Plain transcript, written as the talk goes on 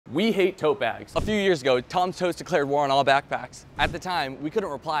We hate tote bags. A few years ago, Tom's Toast declared war on all backpacks. At the time, we couldn't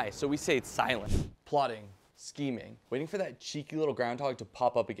reply, so we stayed silent. Plotting, scheming, waiting for that cheeky little groundhog to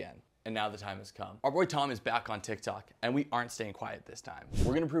pop up again. And now the time has come. Our boy Tom is back on TikTok, and we aren't staying quiet this time.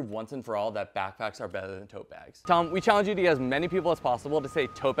 We're gonna prove once and for all that backpacks are better than tote bags. Tom, we challenge you to get as many people as possible to say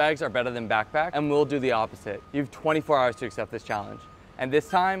tote bags are better than backpacks, and we'll do the opposite. You have 24 hours to accept this challenge. And this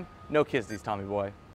time, no kizzies, Tommy boy.